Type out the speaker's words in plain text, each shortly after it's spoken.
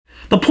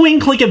The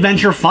point-and-click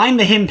adventure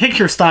find-the-hidden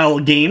picture style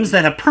games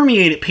that have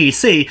permeated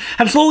PC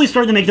have slowly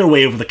started to make their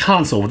way over the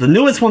console, with the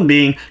newest one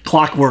being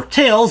Clockwork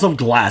Tales of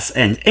Glass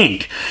and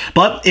Ink.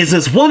 But is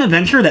this one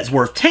adventure that's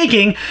worth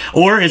taking,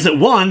 or is it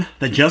one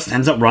that just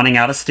ends up running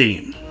out of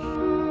steam?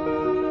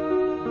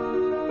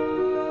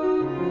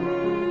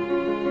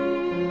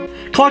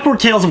 Clockwork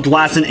Tales of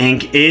Glass and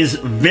Ink is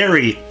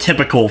very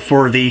typical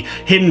for the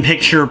hidden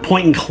picture,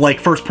 point-and-click,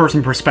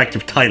 first-person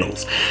perspective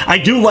titles. I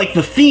do like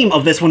the theme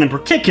of this one in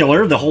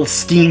particular. The whole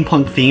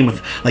steampunk theme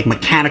with like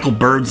mechanical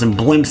birds and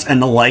blimps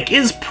and the like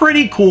is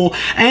pretty cool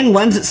and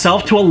lends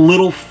itself to a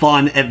little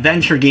fun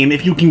adventure game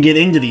if you can get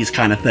into these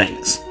kind of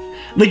things.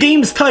 The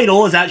game's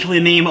title is actually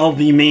the name of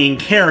the main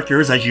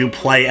characters as you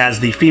play as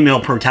the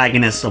female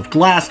protagonist of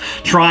Glass,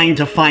 trying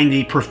to find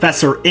the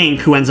Professor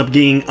Ink, who ends up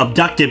being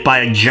abducted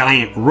by a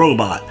giant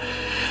robot.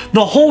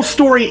 The whole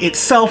story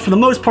itself, for the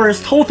most part,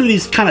 is told through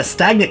these kind of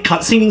stagnant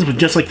cutscenes with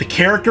just like the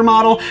character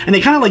model, and they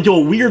kind of like do a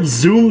weird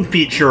zoom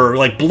feature,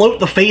 like bloat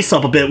the face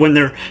up a bit when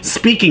they're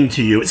speaking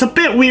to you. It's a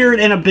bit weird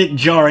and a bit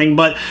jarring,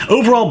 but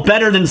overall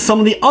better than some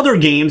of the other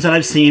games that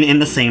I've seen in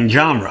the same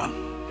genre.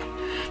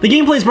 The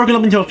gameplay is broken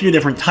up into a few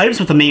different types,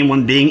 with the main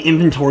one being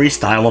inventory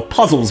style of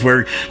puzzles,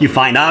 where you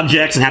find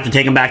objects and have to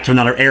take them back to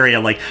another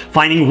area, like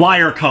finding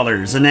wire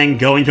cutters, and then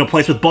going to a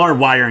place with barbed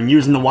wire and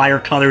using the wire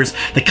cutters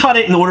to cut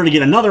it in order to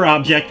get another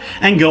object,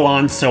 and go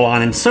on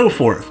and so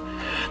forth.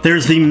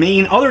 There's the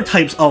main other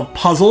types of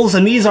puzzles,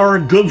 and these are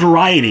a good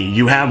variety.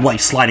 You have like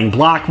sliding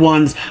block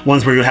ones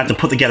where you have to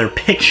put together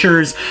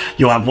pictures,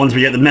 you'll have ones where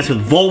you have to mess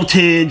with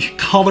voltage,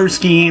 color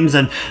schemes,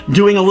 and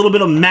doing a little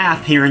bit of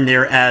math here and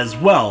there as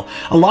well.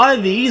 A lot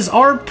of these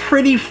are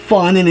pretty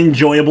fun and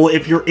enjoyable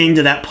if you're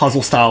into that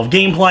puzzle style of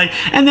gameplay,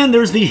 and then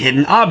there's the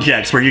hidden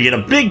objects, where you get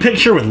a big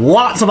picture with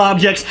lots of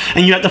objects,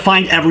 and you have to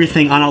find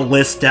everything on a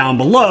list down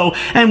below,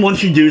 and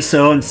once you do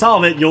so and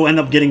solve it, you'll end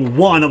up getting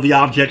one of the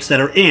objects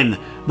that are in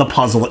the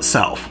puzzle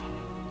itself.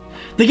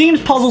 The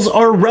game's puzzles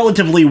are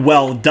relatively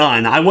well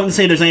done. I wouldn't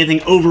say there's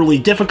anything overly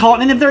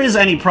difficult, and if there is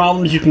any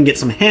problems, you can get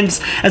some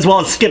hints, as well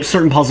as skip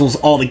certain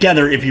puzzles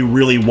altogether if you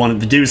really wanted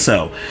to do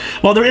so.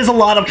 While there is a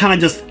lot of kind of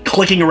just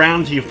clicking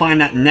around until you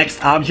find that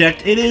next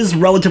object, it is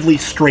relatively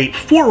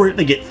straightforward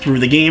to get through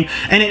the game,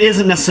 and it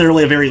isn't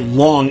necessarily a very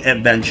long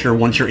adventure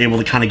once you're able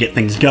to kind of get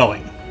things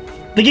going.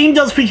 The game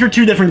does feature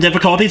two different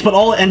difficulties, but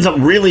all it ends up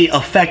really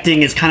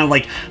affecting is kind of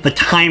like the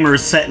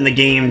timers set in the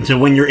game to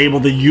when you're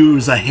able to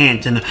use a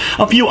hint, and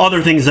a few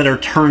other things that are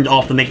turned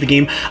off to make the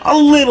game a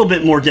little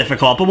bit more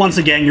difficult, but once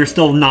again, you're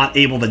still not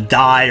able to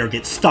die or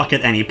get stuck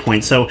at any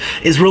point, so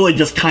it's really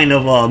just kind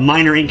of a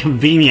minor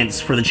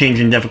inconvenience for the change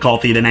in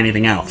difficulty than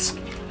anything else.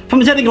 From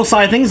the technical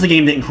side of things, the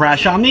game didn't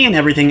crash on me, and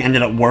everything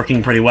ended up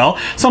working pretty well.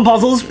 Some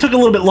puzzles took a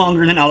little bit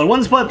longer than other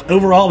ones, but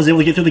overall I was able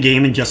to get through the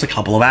game in just a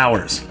couple of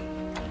hours.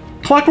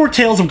 Clockwork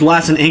Tales of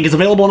Glass and Ink is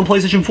available on the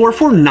PlayStation 4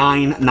 for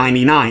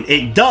 $9.99.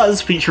 It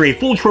does feature a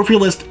full trophy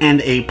list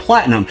and a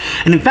platinum,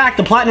 and in fact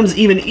the platinum is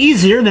even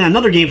easier than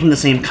another game from the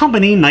same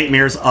company,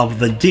 Nightmares of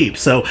the Deep.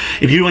 So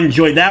if you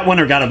enjoyed that one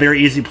or got a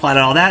very easy plat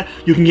and all that,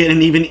 you can get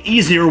an even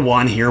easier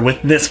one here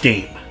with this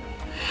game.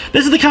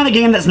 This is the kind of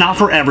game that's not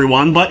for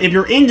everyone, but if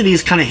you're into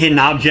these kind of hidden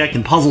object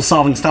and puzzle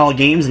solving style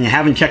games and you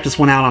haven't checked this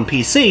one out on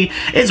PC,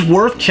 it's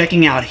worth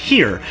checking out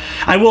here.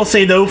 I will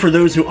say though, for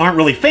those who aren't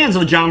really fans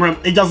of the genre,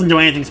 it doesn't do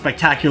anything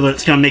spectacular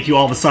that's going to make you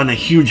all of a sudden a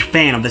huge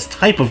fan of this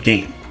type of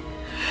game.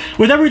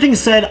 With everything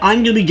said,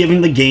 I'm going to be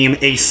giving the game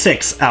a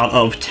 6 out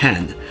of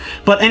 10.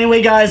 But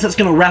anyway guys, that's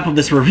going to wrap up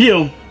this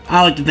review.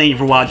 I'd like to thank you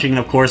for watching, and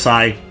of course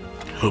I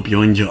hope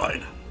you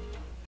enjoyed.